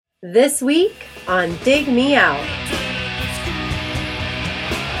This week on Dig Me Out.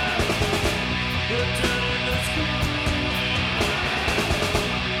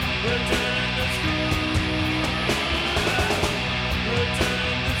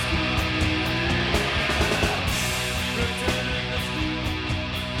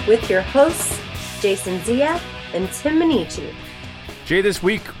 With your hosts, Jason Zia and Tim Minichi. Jay, this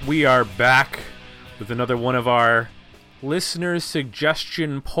week we are back with another one of our listeners'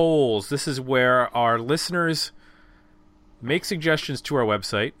 suggestion polls. This is where our listeners make suggestions to our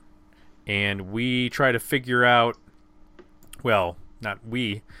website, and we try to figure out, well, not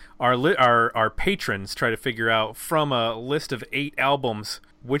we, our patrons try to figure out from a list of 8 albums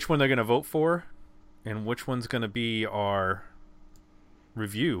which one they're going to vote for and which one's going to be our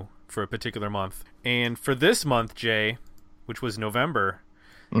review for a particular month. And for this month, Jay, which was November,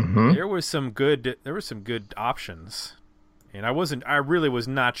 there were some good options. And I really was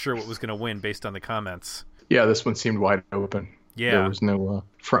not sure what was going to win based on the comments. Yeah, this one seemed wide open. Yeah. There was no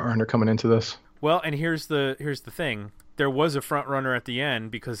front runner coming into this. Well, and here's the thing. There was a front runner at the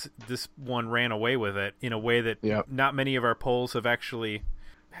end because this one ran away with it in a way that not many of our polls have actually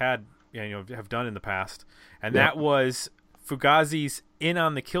have done in the past. And that was Fugazi's In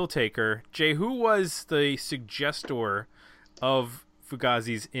on the Kill Taker. Jay, who was the suggestor of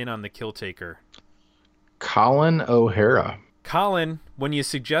Fugazi's In on the Kill Taker? Colin O'Hara. Colin, when you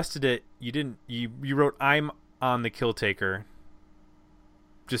suggested it, you wrote I'm on the Kill Taker.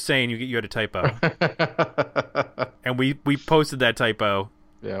 Just saying, you had a typo. And we posted that typo.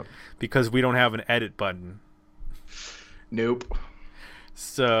 Yeah. Because we don't have an edit button. Nope.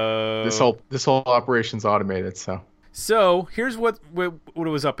 So this whole operation's automated, So here's what it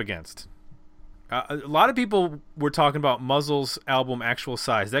was up against. A lot of people were talking about Muzzle's album Actual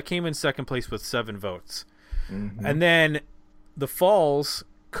Size. That came in second place with 7 votes. Mm-hmm. And then The Fall's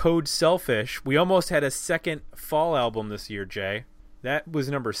Code Selfish. We almost had a second Fall album this year, Jay. That was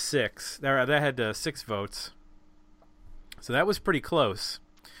number 6. That had 6 votes. So that was pretty close.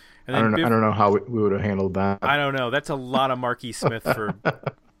 And I don't know how we would have handled that. I don't know. That's a lot of Marquis Smith for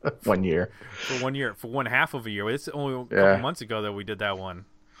 1 year. For 1 year. For one half of a year. It's only a couple months ago that we did that one.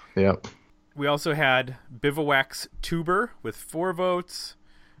 Yep. We also had Bivouac's Tuber with 4 votes.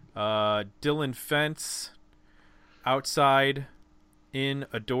 Dylan Fence, Outside In,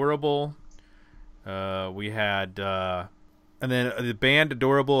 Adorable. We had, and then the band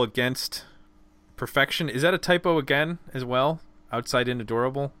Adorable against Perfection. Is that a typo again as well? Outside In,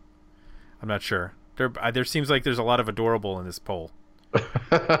 Adorable? I'm not sure. There seems like there's a lot of Adorable in this poll. Did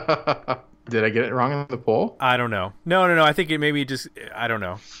I get it wrong in the poll? I don't know. No. I think it maybe just, I don't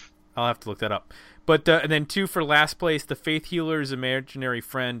know. I'll have to look that up. But and then 2 for last place, The Faith Healer's Imaginary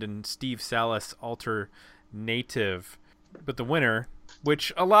Friend and Steve Salas Alternative. But the winner,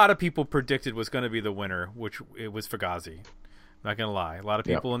 which a lot of people predicted was going to be the winner, which it was Fugazi. I'm not going to lie. A lot of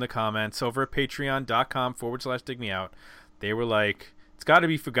people in the comments over at patreon.com/digmeout, they were like, it's got to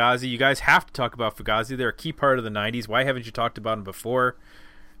be Fugazi. You guys have to talk about Fugazi. They're a key part of the 90s. Why haven't you talked about them before?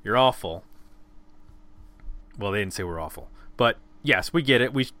 You're awful. Well, they didn't say we're awful. But yes, we get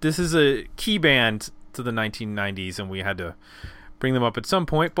it. This is a key band to the 1990s, and we had to bring them up at some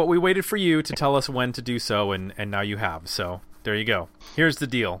point, but we waited for you to tell us when to do so, and now you have. So there you go. Here's the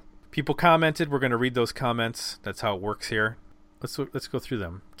deal. People commented. We're going to read those comments. That's how it works here. Let's go through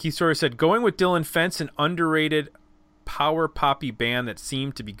them. Key Story said, going with Dylan Fence, an underrated power poppy band that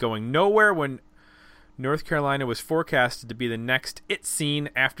seemed to be going nowhere when North Carolina was forecasted to be the next it scene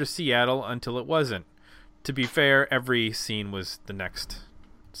after Seattle until it wasn't. To be fair, every scene was the next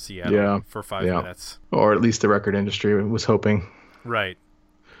Seattle for 5 minutes. Or at least the record industry was hoping. Right.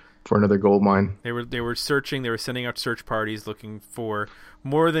 For another gold mine. They were searching, they were sending out search parties looking for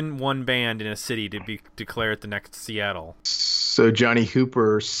more than one band in a city to be declared the next Seattle. So Johnny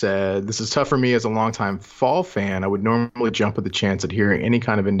Hooper said, this is tough for me as a longtime Fall fan. I would normally jump at the chance at hearing any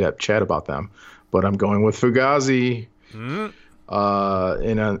kind of in-depth chat about them, but I'm going with Fugazi. In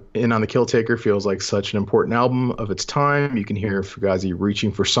on the Kill Taker feels like such an important album of its time. You can hear Fugazi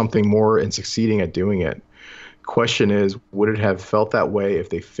reaching for something more and succeeding at doing it. Question is, would it have felt that way if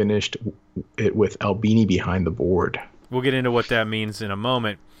they finished it with Albini behind the board? We'll get into what that means in a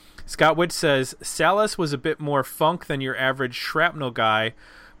moment. Scott Witt says, Salas was a bit more funk than your average Shrapnel guy,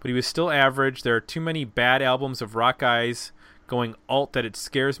 but he was still average. There are too many bad albums of rock guys going alt that it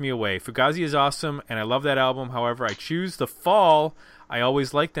scares me away. Fugazi is awesome, and I love that album. However, I choose The Fall. I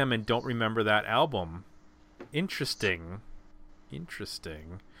always like them and don't remember that album. Interesting.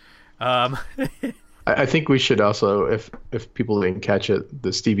 I think we should also, if people didn't catch it,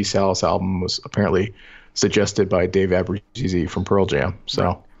 the Stevie Salas album was apparently suggested by Dave Abruzzese from Pearl Jam.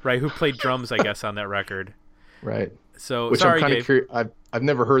 So Right, who played drums, I guess, on that record. Right. So, Which sorry, I'm kind Dave. of curious. I've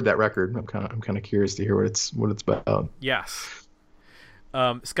never heard that record. I'm kind of curious to hear what it's about. Yes.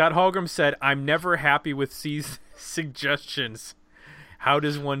 Scott Holgram said, "I'm never happy with C's suggestions. How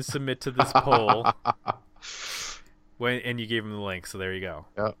does one submit to this poll?" And you gave him the link, so there you go.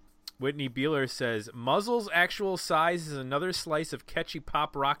 Yeah. Whitney Beeler says, "Muzzle's actual size is another slice of catchy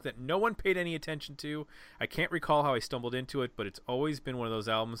pop rock that no one paid any attention to. I can't recall how I stumbled into it, but it's always been one of those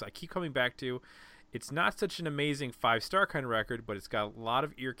albums I keep coming back to. It's not such an amazing 5-star kind of record, but it's got a lot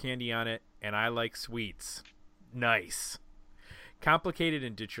of ear candy on it, and I like sweets." Nice. Complicated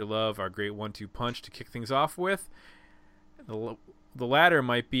and Ditch Your Love are a great 1-2 punch to kick things off with. The latter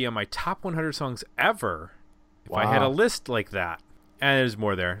might be on my top 100 songs ever if I had a list like that. And there's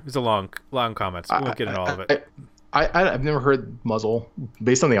more there. There's a long comments. We won't get into all of it. I've never heard Muzzle.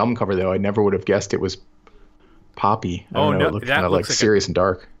 Based on the album cover, though, I never would have guessed it was poppy. I don't know, it looked kind of like serious and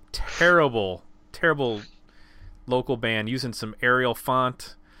dark. Terrible local band using some Arial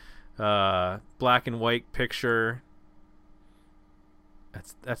font, black and white picture.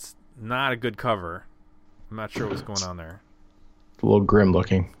 That's not a good cover. I'm not sure what's going on there. A little grim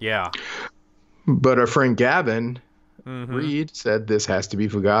looking. Yeah. But our friend Gavin Reed said this has to be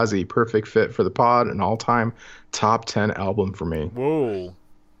Fugazi. Perfect fit for the pod. An all-time top 10 album for me. Whoa.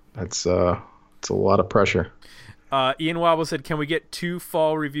 It's a lot of pressure. Ian Wobble said, "Can we get 2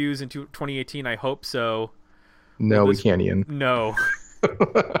 fall reviews in 2018? I hope so." No, we can't, Ian. No.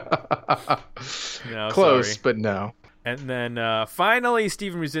 No, close, sorry. But no. And then finally,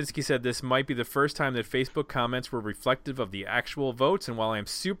 Steven Ruzinski said this might be the first time that Facebook comments were reflective of the actual votes. And while I'm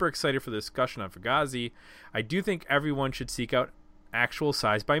super excited for the discussion on Fugazi, I do think everyone should seek out Actual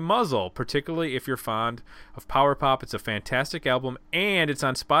Size by Muzzle, particularly if you're fond of power pop. It's a fantastic album, and it's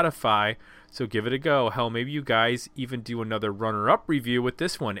on Spotify, so give it a go. Hell, maybe you guys even do another runner-up review with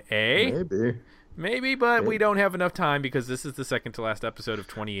this one, eh? Maybe, but we don't have enough time because this is the second to last episode of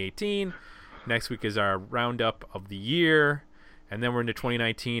 2018. Next week is our roundup of the year, and then we're into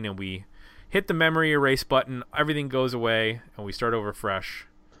 2019, and we hit the memory erase button. Everything goes away, and we start over fresh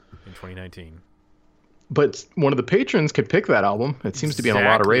in 2019. But one of the patrons could pick that album. It seems to be on a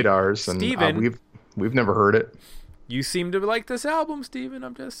lot of radars, and Steven, we've never heard it. You seem to like this album, Steven.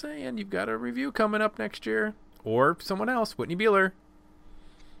 I'm just saying. You've got a review coming up next year. Or someone else, Whitney Beeler.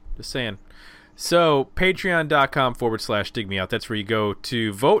 Just saying. So, patreon.com/digmeout. That's where you go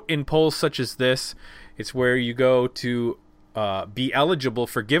to vote in polls such as this. It's where you go to be eligible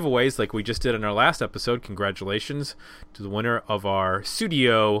for giveaways like we just did in our last episode. Congratulations to the winner of our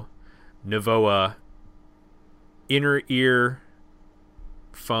Studio Navoa inner ear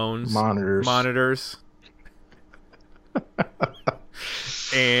phones. Monitors.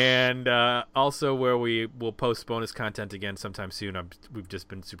 And also where we will post bonus content again sometime soon. We've just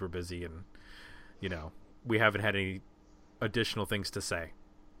been super busy and we haven't had any additional things to say.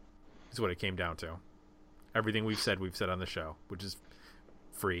 Is what it came down to. Everything we've said on the show, which is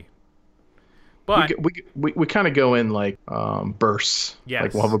free. But we kind of go in like bursts. Yes.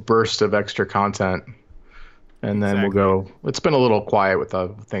 Like we'll have a burst of extra content, and then we'll go. It's been a little quiet with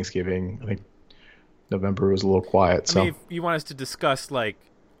Thanksgiving. I think November was a little quiet. So if you want us to discuss like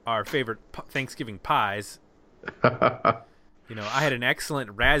our favorite Thanksgiving pies, I had an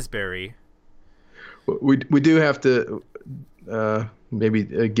excellent raspberry. We do have to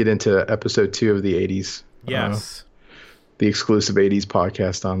maybe get into episode 2 of the 80s. Yes. The exclusive 80s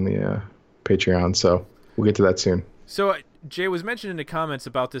podcast on the Patreon. So we'll get to that soon. So Jay was mentioned in the comments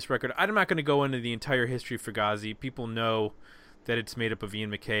about this record. I'm not going to go into the entire history of Fugazi. People know that it's made up of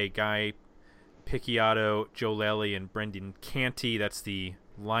Ian MacKaye, Guy Picciotto, Joe Lally, and Brendan Canty. That's the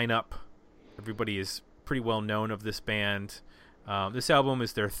lineup. Everybody is pretty well known of this band. This album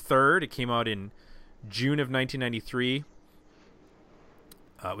is their third. It came out in June of 1993.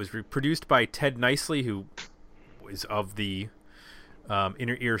 It was produced by Ted Nicely, who is of the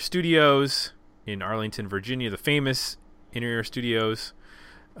Inner Ear Studios in Arlington, Virginia, the famous Inner Ear Studios.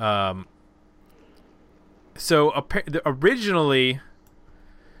 Originally,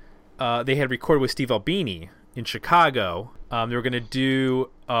 they had recorded with Steve Albini in Chicago. They were going to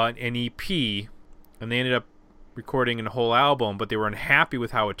do an EP, and they ended up recording a whole album, but they were unhappy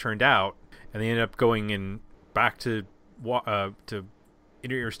with how it turned out, and they ended up going back to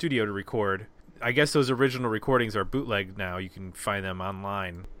Inner Ear Studio to record. I guess those original recordings are bootlegged now. You can find them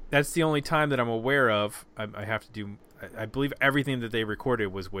online. That's the only time that I'm aware of. I have to do. I believe everything that they recorded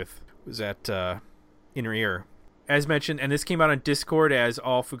was at Inner Ear, as mentioned. And this came out on Discord, as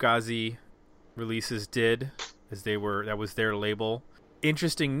all Fugazi releases did, as that was their label.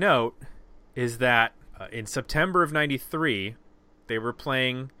 Interesting note is that in September of '93, They were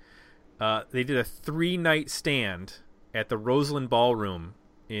playing. They did a 3-night stand at the Roseland Ballroom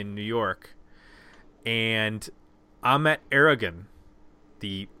in New York, and Ahmet Erdogan,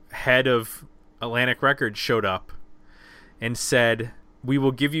 the head of Atlantic Records, showed up and said, "We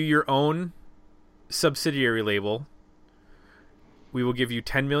will give you your own subsidiary label. We will give you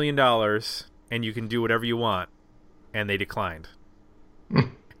 $10 million, and you can do whatever you want." And they declined.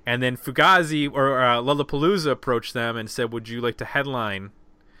 And then Fugazi or Lollapalooza approached them and said, "Would you like to headline?"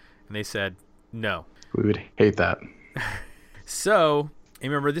 And they said, "No." We would hate that. So,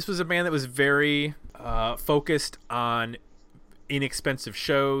 remember, this was a band that was very focused on inexpensive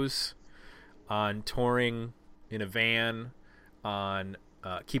shows, on touring in a van, on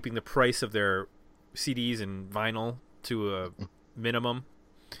keeping the price of their CDs and vinyl to a minimum.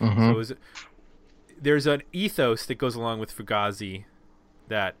 Mm-hmm. So there's an ethos that goes along with Fugazi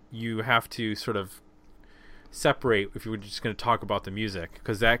that you have to sort of separate if you were just going to talk about the music,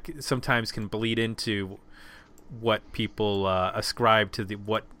 because that sometimes can bleed into what people ascribe to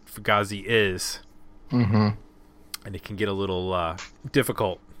what Fugazi is. Mm-hmm. And it can get a little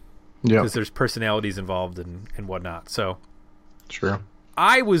difficult because there's personalities involved and whatnot. So, true.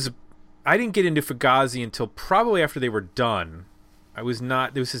 I didn't get into Fugazi until probably after they were done.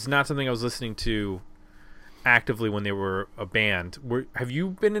 This is not something I was listening to actively when they were a band. Have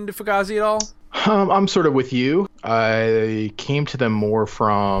you been into Fugazi at all? I'm sort of with you. I came to them more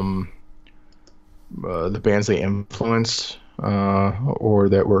from the bands they influenced or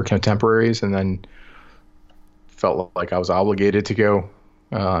that were contemporaries, and then felt like I was obligated to go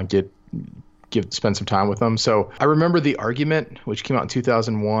spend some time with them. So I remember The Argument, which came out in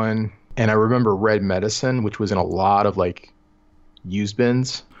 2001, and I remember Red Medicine, which was in a lot of like used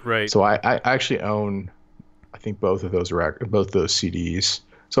bins. Right. So I actually own, I think, both those CDs.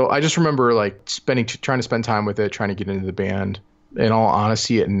 So I just remember like trying to spend time with it, trying to get into the band. In all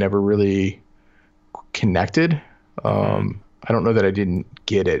honesty, it never really connected. I don't know that I didn't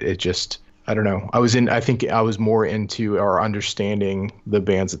get it. It just, I don't know. I think I was more into or understanding the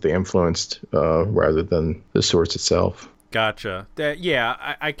bands that they influenced rather than the source itself. Gotcha.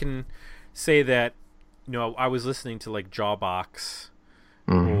 I can say that, I was listening to like Jawbox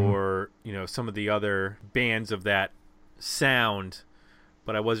or, some of the other bands of that sound,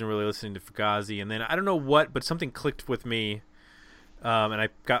 but I wasn't really listening to Fugazi. And then I don't know what, but something clicked with me, and I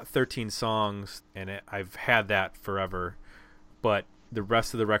got 13 songs, and I've had that forever. But the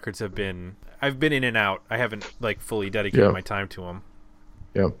rest of the records I've been in and out. I haven't like fully dedicated my time to them.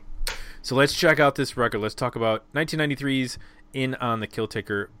 Yep. So let's check out this record. Let's talk about 1993's In on the Kill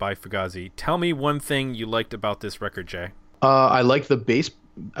Taker by Fugazi. Tell me one thing you liked about this record, Jay. I like the bass.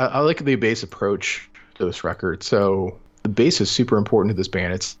 I like the bass approach to this record. So the bass is super important to this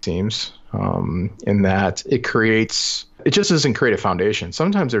band, it seems, in that it just doesn't create a foundation.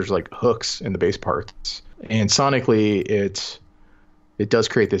 Sometimes there's like hooks in the bass parts, and sonically it does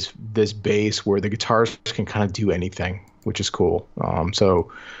create this bass where the guitars can kind of do anything, which is cool.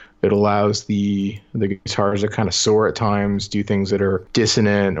 So it allows the guitars to kind of soar at times, do things that are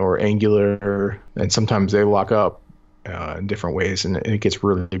dissonant or angular, and sometimes they lock up in different ways, and it gets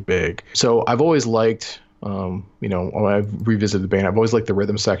really big. So I've always liked, when I've revisited the band, I've always liked the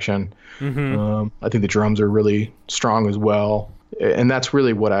rhythm section. Mm-hmm. I think the drums are really strong as well, and that's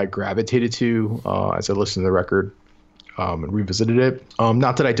really what I gravitated to as I listened to the record. And revisited it.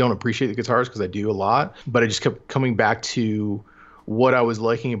 Not that I don't appreciate the guitars, because I do a lot, but I just kept coming back to what I was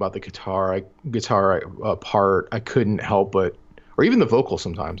liking about the guitar part. I couldn't help but, or even the vocals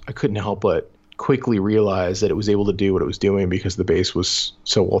sometimes, I couldn't help but quickly realize that it was able to do what it was doing because the bass was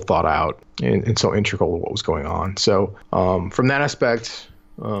so well thought out and so integral to what was going on. So from that aspect,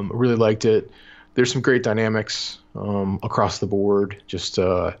 I really liked it. There's some great dynamics across the board, just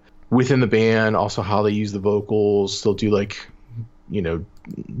within the band, also how they use the vocals. They'll do like,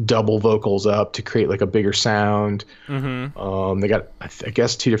 double vocals up to create like a bigger sound. Mm-hmm. They got, I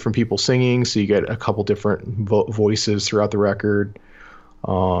guess, 2 different people singing, so you get a couple different voices throughout the record.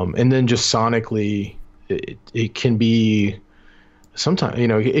 And then just sonically, it can be sometimes,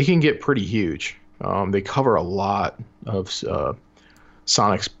 it can get pretty huge. They cover a lot of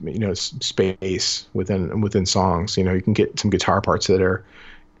sonic, space within songs. You can get some guitar parts that are,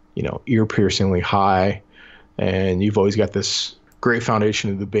 ear-piercingly high, and you've always got this great foundation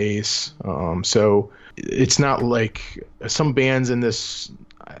of the bass. So it's not like some bands in this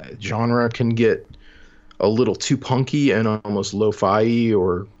genre can get a little too punky and almost lo-fi,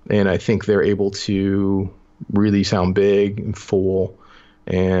 and I think they're able to really sound big and full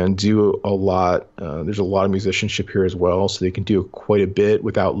and do a lot. There's a lot of musicianship here as well, so they can do quite a bit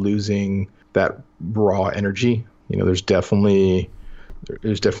without losing that raw energy. There's definitely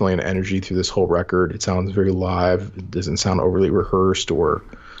there's definitely an energy through this whole record. It sounds very live. It doesn't sound overly rehearsed or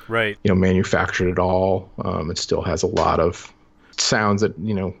right, manufactured at all. It still has a lot of sounds that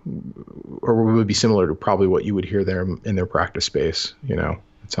or would be similar to probably what you would hear there in their practice space. It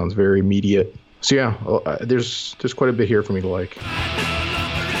sounds very immediate. So yeah, there's quite a bit here for me to like.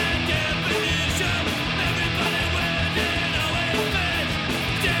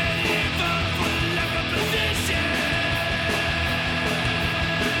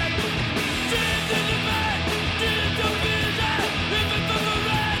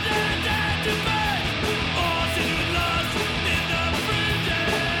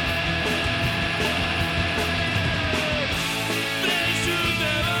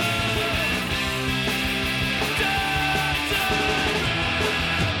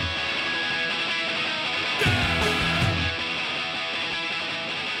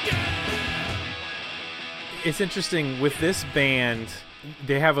 It's interesting with this band.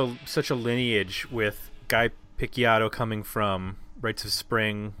 They have such a lineage with Guy Picciotto coming from Rites of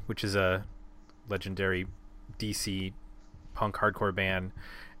Spring, which is a legendary DC punk hardcore band,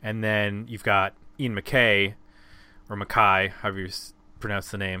 and then you've got Ian MacKaye, or Mackay, however you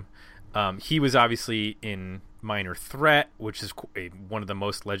pronounce the name. He was obviously in Minor Threat, which is one of the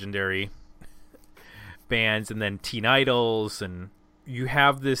most legendary bands, and then Teen Idols, and you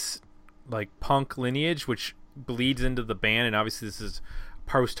have this like punk lineage which bleeds into the band, and obviously this is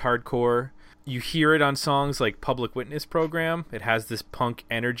post-hardcore. You hear it on songs like Public Witness Program. It has this punk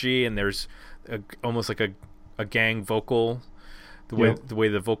energy, and there's almost like a gang vocal, the way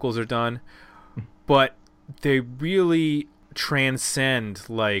the vocals are done, but they really transcend,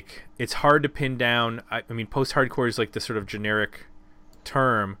 like, it's hard to pin down. I mean, post-hardcore is like the sort of generic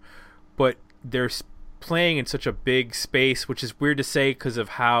term, but they're playing in such a big space, which is weird to say because of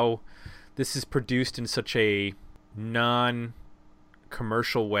how this is produced in such a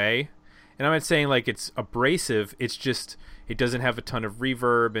non-commercial way. And I'm not saying like it's abrasive, it's just it doesn't have a ton of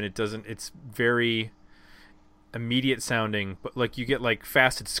reverb, and it's very immediate sounding. But like you get like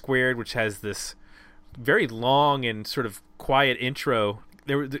Fast and Squared, which has this very long and sort of quiet intro.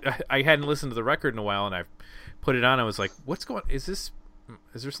 I hadn't listened to the record in a while, and I put it on. I was like, "What's going? Is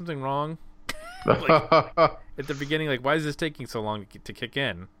there something wrong?" Like, at the beginning, like, why is this taking so long to kick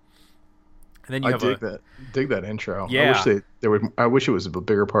in? And then you have dig that intro. Yeah. I wish it was a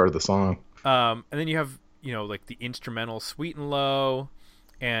bigger part of the song. And then you have like the instrumental Sweet and Low,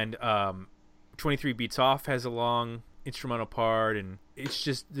 and 23 Beats Off has a long instrumental part, and it's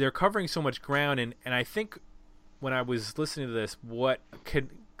just they're covering so much ground. And I think when I was listening to this, what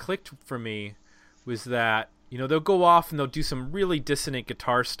clicked for me was that they'll go off and they'll do some really dissonant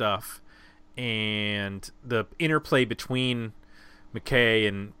guitar stuff, and the interplay between MacKaye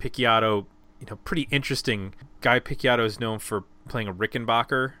and Picciotto, pretty interesting. Guy Picciotto is known for playing a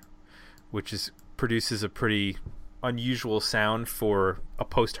Rickenbacker, which produces a pretty unusual sound for a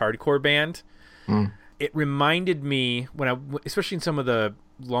post-hardcore band. It reminded me, especially in some of the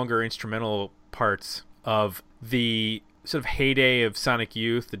longer instrumental parts, of the sort of heyday of Sonic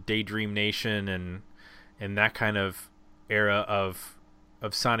Youth, the Daydream Nation, and that kind of era of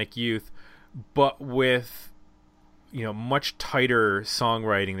Sonic Youth, but with much tighter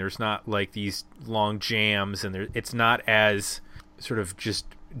songwriting. There's not like these long jams, and it's not as sort of just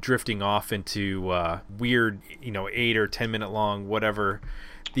drifting off into weird 8 or 10 minute long whatever.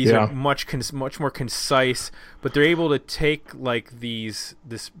 These are much more concise, but they're able to take like this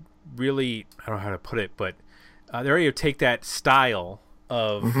really, I don't know how to put it, but they're able to take that style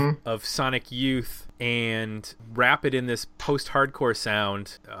of Sonic Youth and wrap it in this post-hardcore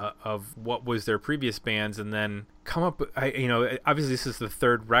sound of what was their previous bands, and then come up. Obviously this is the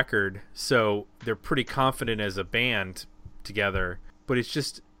third record, so they're pretty confident as a band together. But it's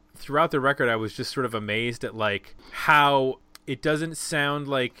just throughout the record, I was just sort of amazed at like how it doesn't sound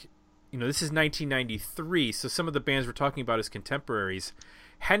like this is 1993, so some of the bands we're talking about as contemporaries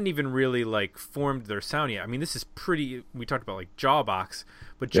hadn't even really like formed their sound yet. I mean, this is pretty. We talked about like Jawbox,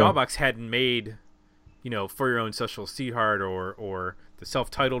 but Jawbox hadn't made For Your Own Special Sweetheart or the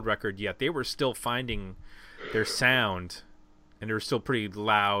self-titled record yet. They were still finding their sound, and they were still pretty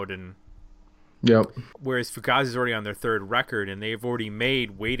loud. And whereas Fugazi's already on their third record, and they've already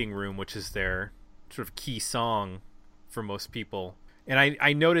made Waiting Room, which is their sort of key song for most people. And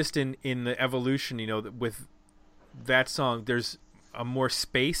I noticed in the evolution, with that song, there's a more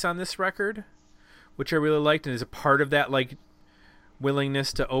space on this record, which I really liked, and is a part of that like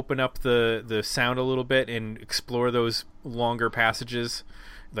willingness to open up the sound a little bit and explore those longer passages,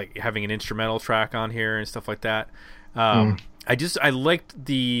 like having an instrumental track on here and stuff like that. I liked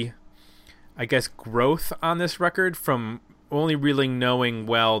the, I guess, growth on this record from only really knowing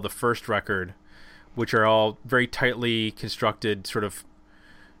well the first record, which are all very tightly constructed, sort of,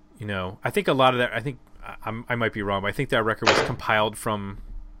 I think a lot of that, I might be wrong, but I think that record was compiled from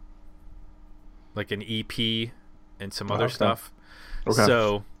like an EP and some other stuff. Okay.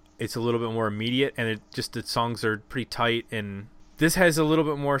 So it's a little bit more immediate, and the songs are pretty tight, and this has a little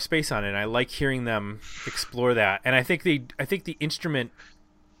bit more space on it. And I like hearing them explore that. And I think the instrument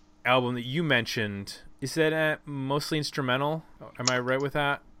album that you mentioned, is that mostly instrumental? Am I right with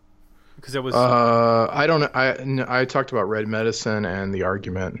that? Because it was. I don't know. I talked about Red Medicine and The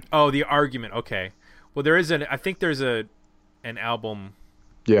Argument. Oh, The Argument. Okay. Well, I think there's an album.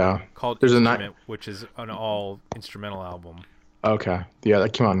 Yeah. Called Instrument, which is an all instrumental album. Okay. Yeah,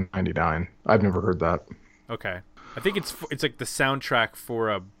 that came out in '99. I've never heard that. Okay. I think it's like the soundtrack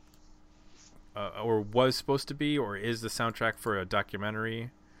for or was supposed to be, or is the soundtrack for a documentary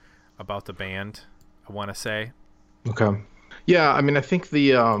about the band, I want to say. Okay. Yeah, I mean, I think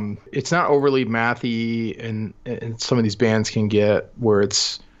it's not overly mathy, and some of these bands can get where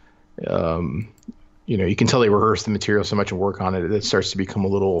it's, you can tell they rehearse the material so much and work on it, it starts to become a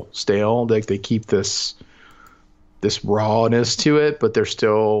little stale. Like they keep this rawness to it, but there's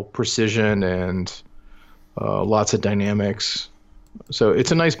still precision and lots of dynamics. So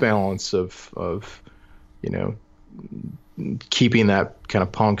it's a nice balance of keeping that kind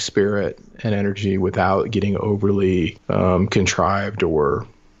of punk spirit and energy without getting overly contrived or,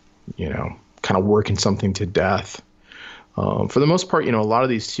 kind of working something to death. For the most part, a lot of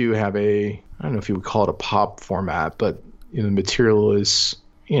these two have I don't know if you would call it a pop format, but the material is,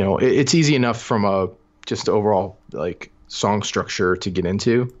 it's easy enough from a just overall like song structure to get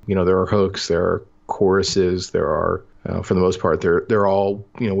into. There are hooks, there are choruses, there are, for the most part, they're all,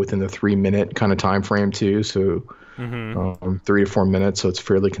 within the 3-minute kind of time frame too. So 3 to 4 minutes. So it's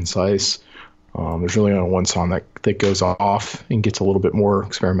fairly concise. There's really only one song that goes off and gets a little bit more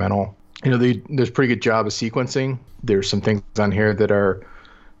experimental. There's a pretty good job of sequencing. There's some things on here that are,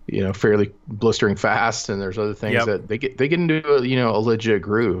 fairly blistering fast, and there's other things that they get into a legit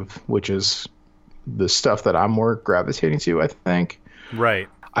groove, which is the stuff that I'm more gravitating to, I think. Right.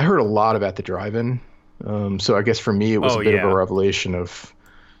 I heard a lot about the Drive-In, so I guess for me it was a bit of a revelation of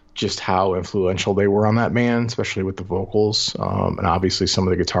just how influential they were on that band, especially with the vocals, and obviously some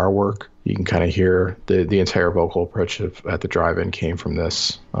of the guitar work. You can kind of hear the entire vocal approach at the Drive-In came from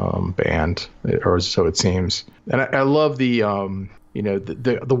this band, or so it seems. And I love the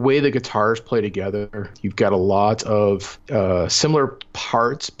way the guitars play together. You've got a lot of similar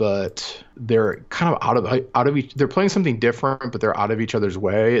parts, but they're kind of out of each. They're playing something different, but they're out of each other's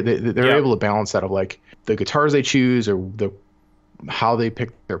way. They're able to balance that of like the guitars they choose or how they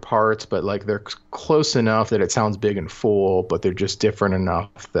pick their parts, but like they're close enough that it sounds big and full, but they're just different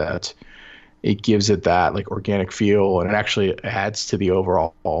enough that it gives it that like organic feel, and it actually adds to the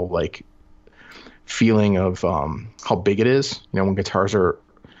overall like feeling of how big it is. When guitars are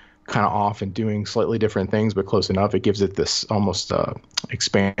kind of off and doing slightly different things but close enough, it gives it this almost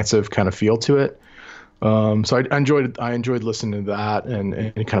expansive kind of feel to it. So I enjoyed listening to that and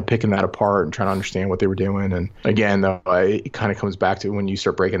kind of picking that apart and trying to understand what they were doing. And again, though, it kind of comes back to when you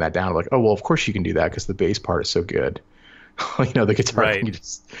start breaking that down, like, oh, well, of course you can do that because the bass part is so good. The guitar can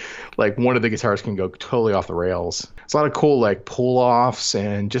just, like, one of the guitars can go totally off the rails. It's a lot of cool, like, pull-offs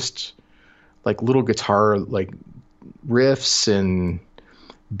and just, like, little guitar, like, riffs and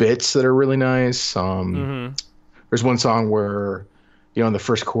bits that are really nice. There's one song where, in the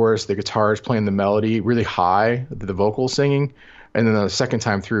first chorus, the guitar is playing the melody really high, the vocals singing, and then the second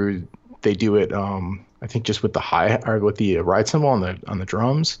time through, they do it, I think, just with the with the ride cymbal on the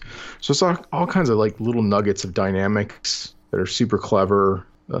drums. So it's all kinds of like little nuggets of dynamics that are super clever.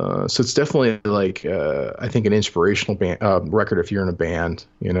 So it's definitely like I think an inspirational record if you're in a band,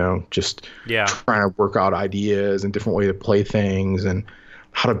 just trying to work out ideas and different way to play things and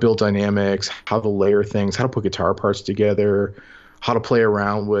how to build dynamics, how to layer things, how to put guitar parts together, how to play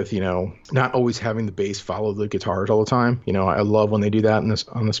around with, not always having the bass follow the guitars all the time. I love when they do that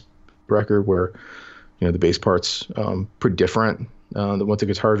on this record where, the bass part's pretty different than what the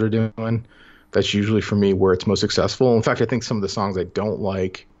guitars are doing. That's usually for me where it's most successful. In fact, I think some of the songs I don't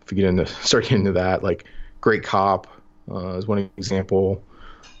like, if you start getting into that, like Great Cop is one example,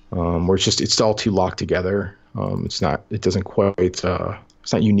 where it's all too locked together. It's not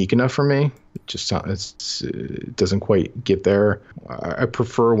unique enough for me. It doesn't quite get there. I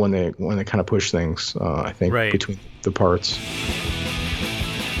prefer when they kind of push things, I think, between the parts.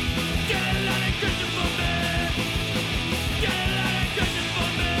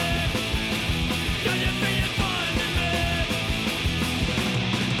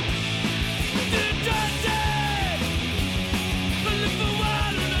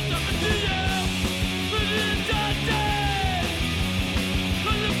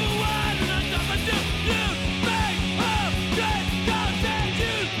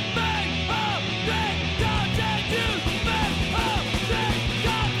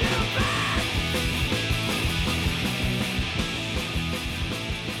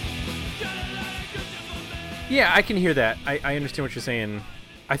 Yeah, I can hear that. I understand what you're saying.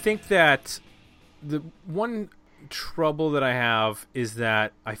 I think that the one trouble that I have is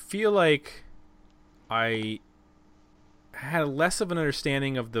that I feel like I had less of an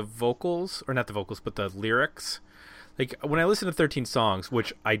understanding of the vocals, or not the vocals, but the lyrics. Like, when I listen to 13 Songs,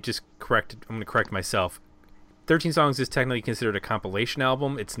 which I just corrected, I'm going to correct myself. 13 Songs is technically considered a compilation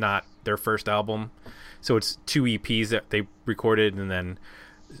album. It's not their first album. So it's 2 EPs that they recorded, and then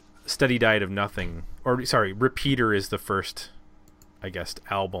Steady Diet of Nothing. Or, sorry, Repeater is the first, I guess,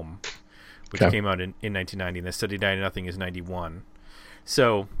 album, which came out in 1990, and the Steady Diet of Nothing is 91.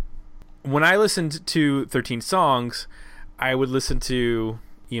 So when I listened to 13 Songs, I would listen to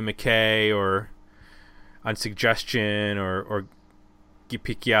Ian MacKaye or on Suggestion or Guy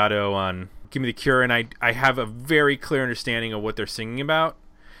Picciotto on Give Me the Cure, and I have a very clear understanding of what they're singing about.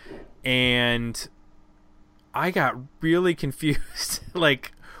 And I got really confused,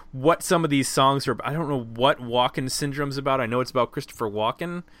 like, what some of these songs are about. I don't know what Walken Syndrome's about. I know it's about Christopher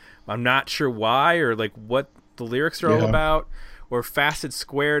Walken. I'm not sure why, or like what the lyrics are all about. Or Facet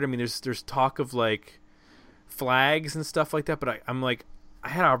Squared. I mean, there's talk of like flags and stuff like that, but I'm like, I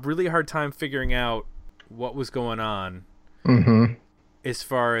had a really hard time figuring out what was going on as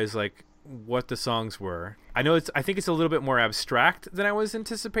far as like what the songs were. I think it's a little bit more abstract than I was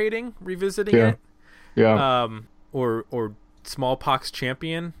anticipating revisiting it. Yeah. Or Smallpox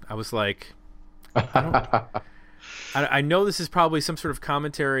Champion. I was like, I know this is probably some sort of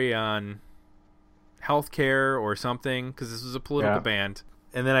commentary on healthcare or something, because this was a political band.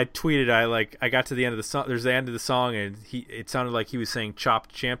 And then I tweeted, I got to the end of the song. There's the end of the song, and it sounded like he was saying "Chopped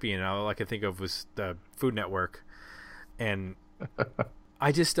Champion." All I could think of was the Food Network, and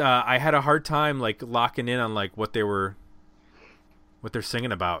I just I had a hard time like locking in on like what they're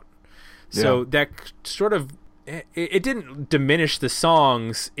singing about. So that sort of it didn't diminish the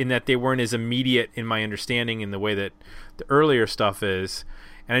songs in that they weren't as immediate in my understanding in the way that the earlier stuff is.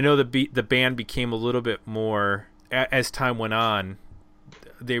 And I know the band became a little bit more as time went on.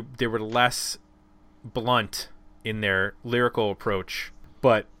 They were less blunt in their lyrical approach,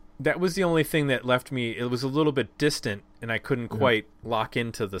 but that was the only thing that left me. It was a little bit distant, and I couldn't quite lock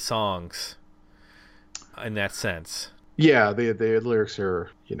into the songs in that sense. Yeah, the lyrics are,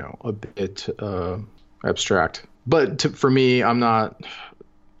 a bit abstract. But for me, I'm not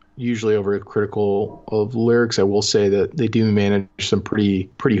usually over critical of lyrics. I will say that they do manage some pretty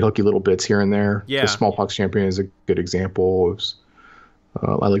hooky little bits here and there. Yeah. The Smallpox Champion is a good example.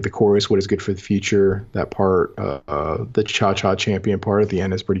 I like the chorus, "What is good for the future." That part, the Cha-Cha Champion part at the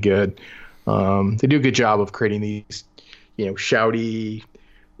end is pretty good. They do a good job of creating these, shouty,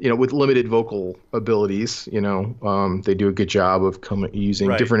 with limited vocal abilities. They do a good job of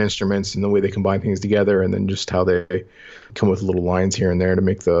using different instruments and the way they combine things together, and then just how they come with little lines here and there to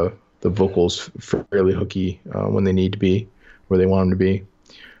make the vocals fairly hooky when they need to be, where they want them to be.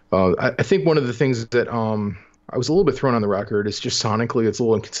 I think one of the things that I was a little bit thrown on the record is just sonically it's a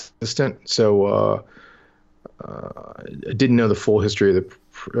little inconsistent. So I didn't know the full history of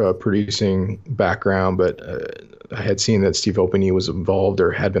the producing background, but I had seen that Steve Openy was involved or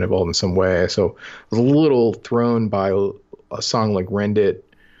had been involved in some way. So I was a little thrown by a song like "Rend It"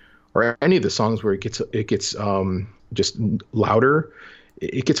 or any of the songs where it gets just louder.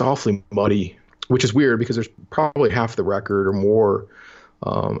 It gets awfully muddy, which is weird because there's probably half the record or more.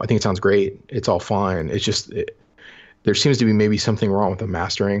 I think it sounds great. It's all fine. It's just there seems to be maybe something wrong with the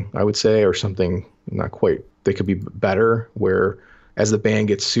mastering, I would say, or something not quite. They could be better, where as the band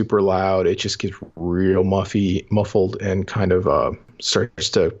gets super loud, it just gets real muffled, and kind of starts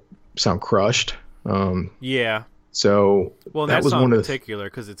to sound crushed. Yeah. So that was one in particular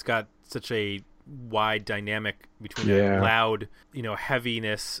because it's got such a wide dynamic between the loud,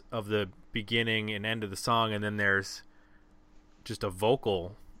 heaviness of the beginning and end of the song, and then there's just a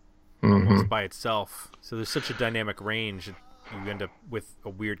vocal almost by itself. So there's such a dynamic range, you end up with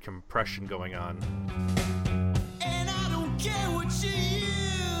a weird compression going on. And I don't care what you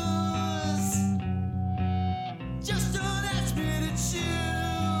use, just don't ask me to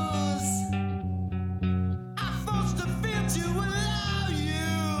choose. I forced the fear to allow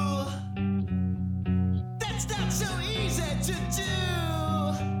you. That's not so easy to do.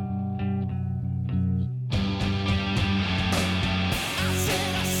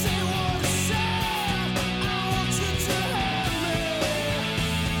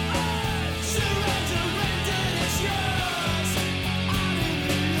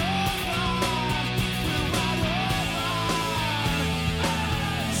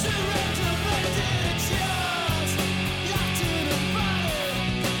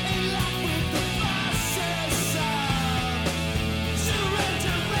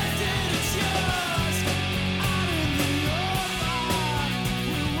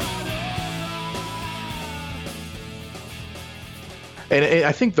 And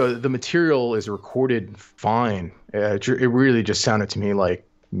I think the material is recorded fine. It really just sounded to me like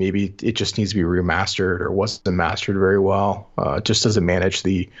maybe it just needs to be remastered or wasn't mastered very well. It just doesn't manage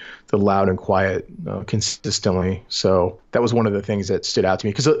the loud and quiet consistently. So that was one of the things that stood out to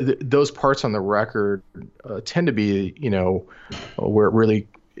me, because those parts on the record tend to be, where it really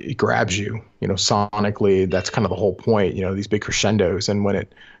it grabs you, sonically. That's kind of the whole point, these big crescendos. And when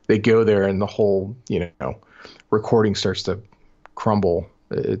they go there and the whole, recording starts to crumble,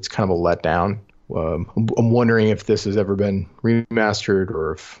 it's kind of a letdown. I'm wondering if this has ever been remastered,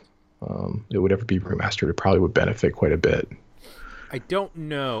 or if it would ever be remastered. It probably would benefit quite a bit. I don't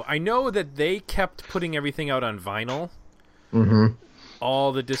know. I know that they kept putting everything out on vinyl. Mm-hmm.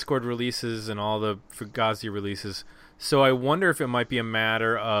 All the Discord releases and all the Fugazi releases. So I wonder if it might be a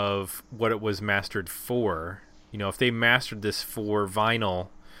matter of what it was mastered for. If they mastered this for vinyl,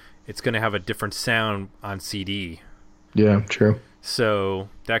 it's going to have a different sound on CD. Yeah, true. So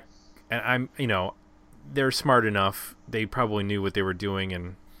that, and they're smart enough. They probably knew what they were doing,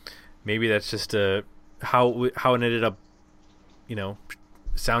 and maybe that's just how it ended up,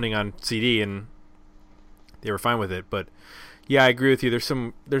 sounding on CD, and they were fine with it. But yeah, I agree with you.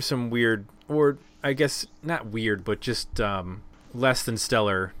 There's some weird, or I guess not weird, but just less than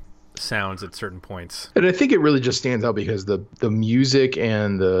stellar sounds at certain points. And I think it really just stands out because the music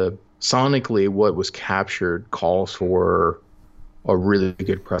and the sonically what was captured calls for a really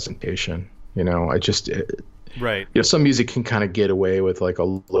good presentation. Right. Some music can kind of get away with like a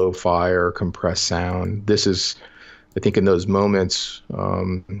lo-fi or compressed sound. This is, I think, in those moments,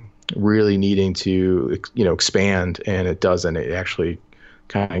 really needing to, expand, and it doesn't. It actually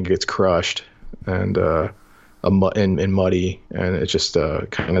kind of gets crushed and muddy, and it's just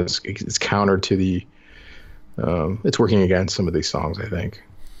kind of it's counter to the. It's working against some of these songs, I think.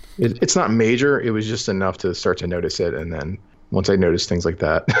 It's not major. It was just enough to start to notice it, and then once I noticed things like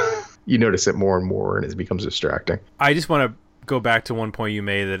that, you notice it more and more, and it becomes distracting. I just want to go back to one point you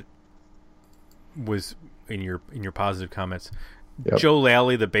made that was in your positive comments. Yep. Joe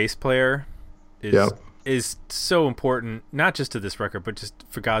Lally, the bass player, is Yep. is so important, not just to this record, but just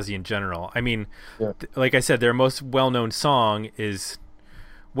Fugazi in general. I mean, Yep. like I said, their most well-known song is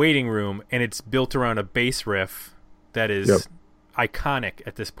Waiting Room, and it's built around a bass riff that is Yep. iconic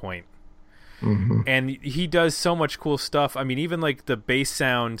at this point. Mm-hmm. And he does so much cool stuff. I mean, even like the bass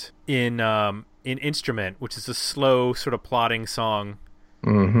sound in Instrument, which is a slow sort of plodding song,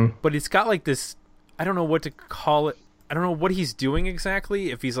 Mm-hmm. but it's got like this, I don't know what to call it. I don't know what he's doing exactly.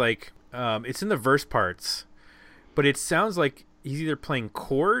 If he's like, it's in the verse parts, but it sounds like he's either playing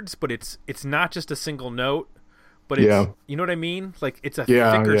chords, but it's not just a single note, but it's, Yeah. you know what I mean? Like it's a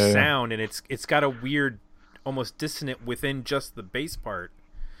Yeah, thicker yeah, yeah. sound, and it's got a weird, almost dissonant within just the bass part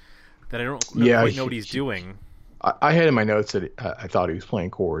that I don't quite know what he's doing. I had in my notes that I thought he was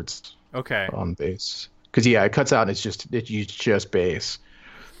playing chords Okay. on bass, because it cuts out and it's just bass,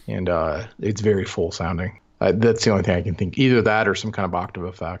 and it's very full sounding. That's the only thing I can think. Either that or some kind of octave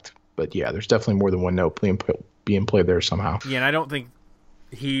effect. But yeah, there's definitely more than one note being played there somehow. Yeah, and I don't think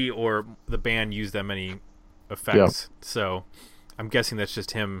he or the band used that many effects. So I'm guessing that's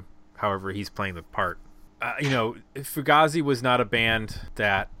just him, however he's playing the part. Fugazi was not a band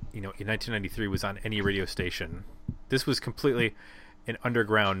that, in 1993 was on any radio station. This was completely an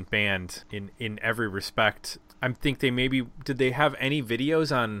underground band in every respect. I think did they have any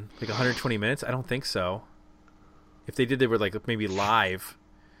videos on like 120 Minutes? I don't think so. If they did, they were like maybe live.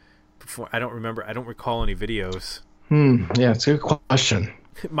 Before, I don't remember. I don't recall any videos. Yeah, it's a good question.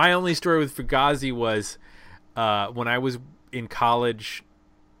 My only story with Fugazi was when I was in college.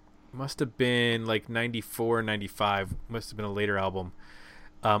 Must have been like 94, 95. Must have been a later album.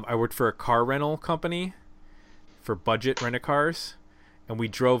 I worked for a car rental company for budget rent-a-cars, and we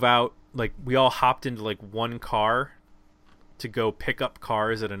drove out, like we all hopped into like one car to go pick up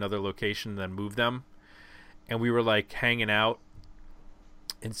cars at another location and then move them. And we were like hanging out,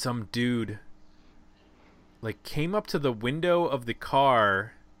 and some dude like came up to the window of the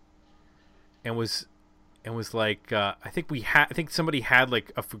car and was like, I think somebody had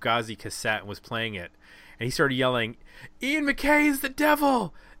like a Fugazi cassette and was playing it, and he started yelling, "Ian MacKaye is the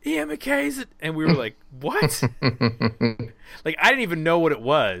devil! Ian MacKaye is it?" And we were like, "What?" Like I didn't even know what it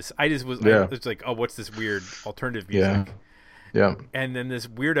was. I just was, Yeah. I was like, "Oh, what's this weird alternative music?" Yeah. Yeah. And then this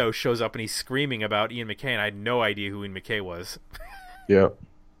weirdo shows up and he's screaming about Ian MacKaye, and I had no idea who Ian MacKaye was. Yeah.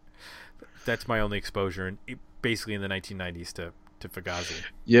 That's my only exposure, basically in the 1990s to Fugazi.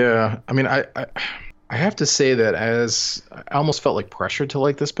 Yeah. I mean, I have to say that I almost felt like pressure to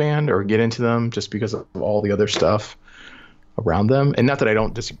like this band or get into them just because of all the other stuff around them. And not that I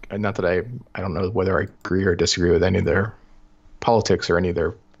don't know whether I agree or disagree with any of their politics or any of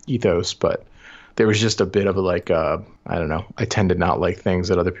their ethos, but there was just a bit of a like, I don't know. I tend to not like things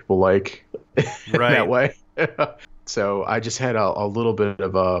that other people like in that way. So I just had a little bit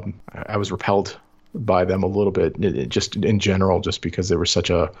of I was repelled by them a little bit, just in general, just because there was such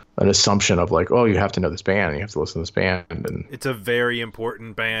an assumption of like, oh, you have to know this band, and you have to listen to this band, and it's a very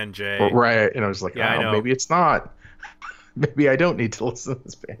important band, Jay. Right? And I was like, yeah, oh, maybe it's not. Maybe I don't need to listen to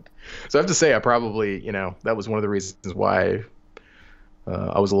this band. So I have to say, I probably, that was one of the reasons why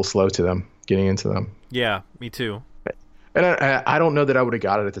I was a little slow to them, getting into them. Yeah, me too. And I don't know that I would have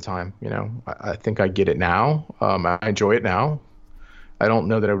got it at the time. I think I get it now. I enjoy it now. I don't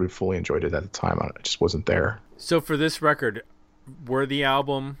know that I would have fully enjoyed it at the time. I just wasn't there. So for this record, worthy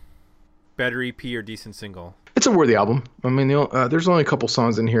album, better EP, or decent single? It's a worthy album. I mean, there's only a couple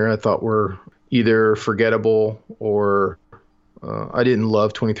songs in here I thought were either forgettable or I didn't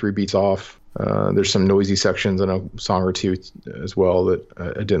love 23 Beats Off. There's some noisy sections in a song or two as well that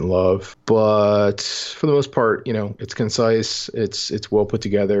I didn't love. But for the most part, it's concise. It's well put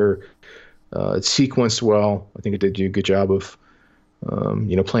together. It's sequenced well. I think it did do a good job of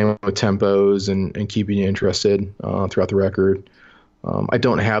playing with tempos and keeping you interested throughout the record. I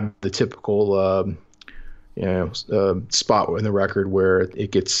don't have the typical, spot in the record where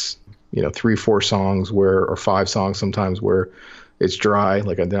it gets, 3-4 songs or 5 songs sometimes where it's dry,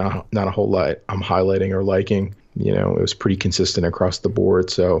 like not a whole lot I'm highlighting or liking. It was pretty consistent across the board.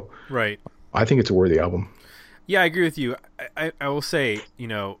 So right. I think it's a worthy album. Yeah, I agree with you. I will say,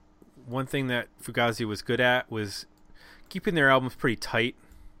 one thing that Fugazi was good at was keeping their albums pretty tight,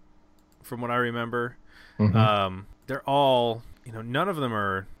 from what I remember. Mm-hmm. They're all, none of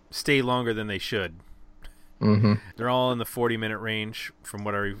them stay longer than they should. Mm-hmm. They're all in the 40-minute range, from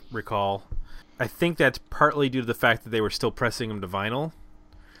what I recall. I think that's partly due to the fact that they were still pressing them to vinyl,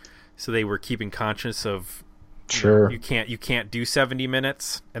 so they were keeping conscious of. Sure. You can't do 70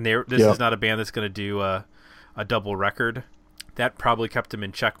 minutes, and this is not a band that's going to do a double record. That probably kept them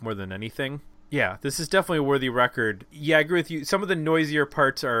in check more than anything. Yeah, this is definitely a worthy record. Yeah, I agree with you. Some of the noisier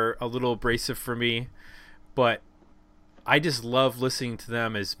parts are a little abrasive for me, but I just love listening to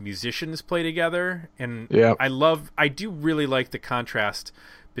them as musicians play together. And I do really like the contrast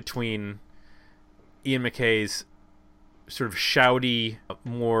between Ian MacKay's sort of shouty,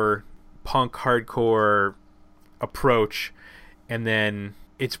 more punk hardcore approach, and then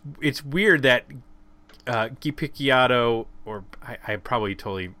it's weird that Guy Picciotto, or I probably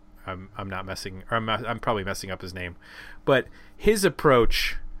totally I'm probably messing up his name, but his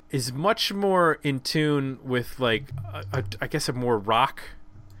approach is much more in tune with like I guess a more rock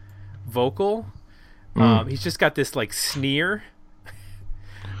vocal. He's just got this like sneer.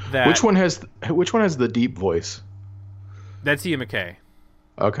 Which one has the deep voice? That's Ian MacKay.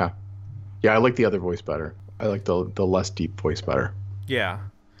 Okay. Yeah, I like the other voice better. I like the less deep voice better. Yeah.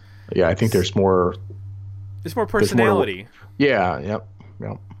 Yeah, I think there's more. There's more personality. Yeah.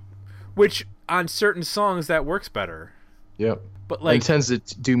 Yep. Which on certain songs that works better. Yep. But like it tends to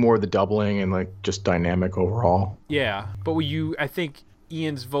do more of the doubling and like just dynamic overall. Yeah, but I think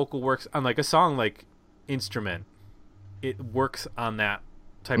Ian's vocal works on like a song like Instrument. It works on that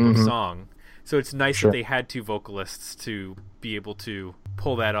type of song. So it's nice that they had 2 vocalists to be able to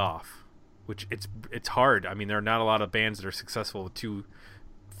pull that off, which it's hard. I mean, there are not a lot of bands that are successful with 2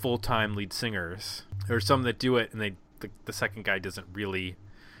 full-time lead singers. There are some that do it, and the second guy doesn't really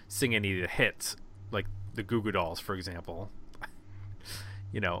sing any of the hits, like the Goo Goo Dolls, for example.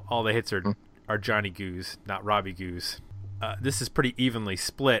 All the hits are Johnny Goose, not Robbie Goose. This is pretty evenly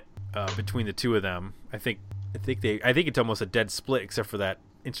split between the 2 of them. I think it's almost a dead split except for that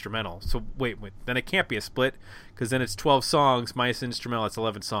instrumental. So wait, then it can't be a split because then it's 12 songs minus instrumental. It's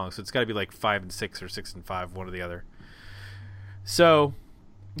 11 songs, so it's got to be like 5 and 6 or 6 and 5, one or the other. So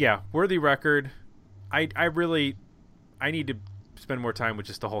yeah, worthy record. I need to spend more time with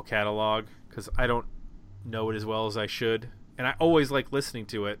just the whole catalog because I don't know it as well as I should, and I always like listening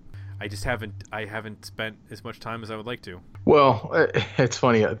to it. I just haven't spent as much time as I would like to. Well, it's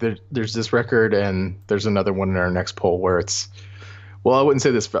funny. There's this record and there's another one in our next poll where it's, well, I wouldn't say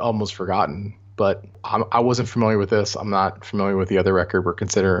this almost forgotten, but I wasn't familiar with this. I'm not familiar with the other record we're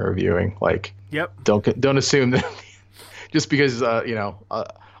considering reviewing. Like, yep. Don't assume that just because a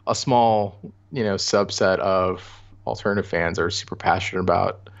small subset of alternative fans are super passionate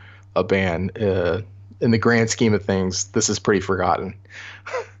about a band. In the grand scheme of things, this is pretty forgotten.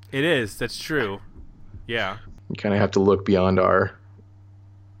 It is. That's true. Yeah. You kind of have to look beyond our,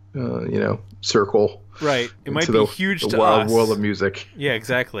 circle. Right. It might be huge to us. The wild world of music. Yeah,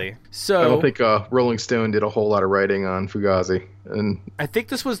 exactly. So I don't think Rolling Stone did a whole lot of writing on Fugazi, and I think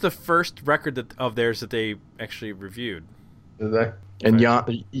this was the first record of theirs that they actually reviewed. Did they? And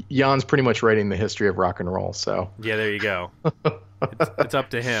Jan's pretty much writing the history of rock and roll. So Yeah, there you go. It's up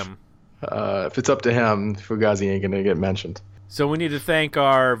to him. if it's up to him, Fugazi ain't gonna get mentioned. So we need to thank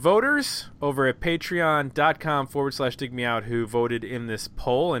our voters over at patreon.com/digmeout who voted in this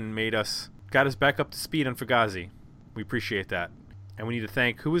poll and got us back up to speed on Fugazi. We appreciate that. And we need to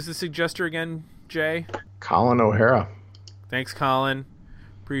thank, who was the suggester again, Jay? Colin O'Hara. Thanks, Colin.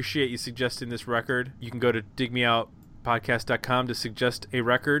 Appreciate you suggesting this record. You can go to digmeoutpodcast.com to suggest a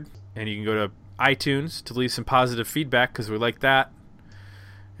record, and you can go to iTunes to leave some positive feedback because we like that.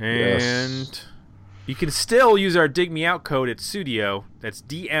 And you can still use our Dig Me Out code at Studio. That's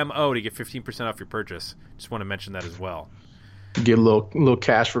DMO to get 15% off your purchase. Just want to mention that as well. Get a little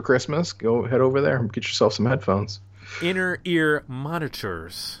cash for Christmas. Go head over there and get yourself some headphones. Inner ear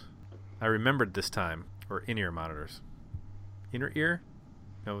monitors. I remembered this time. Or in-ear monitors. Inner ear?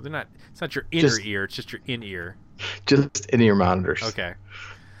 No, they're not. It's not your inner ear. It's just your in-ear. Just in-ear monitors. Okay.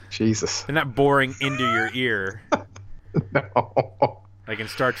 Jesus. They're not boring into your ear. No. Like in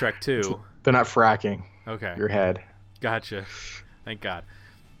Star Trek 2. They're not fracking Okay. your head. Gotcha. Thank God.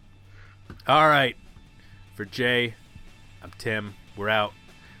 All right. For Jay, I'm Tim. We're out.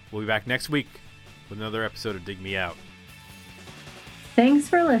 We'll be back next week with another episode of Dig Me Out. Thanks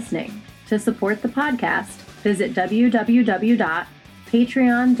for listening. To support the podcast, visit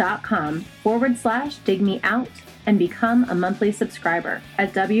www.patreon.com/digmeout and become a monthly subscriber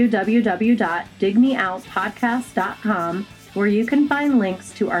at www.digmeoutpodcast.com, where you can find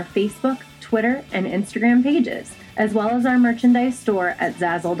links to our Facebook, Twitter, and Instagram pages, as well as our merchandise store at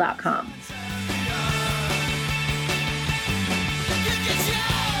Zazzle.com.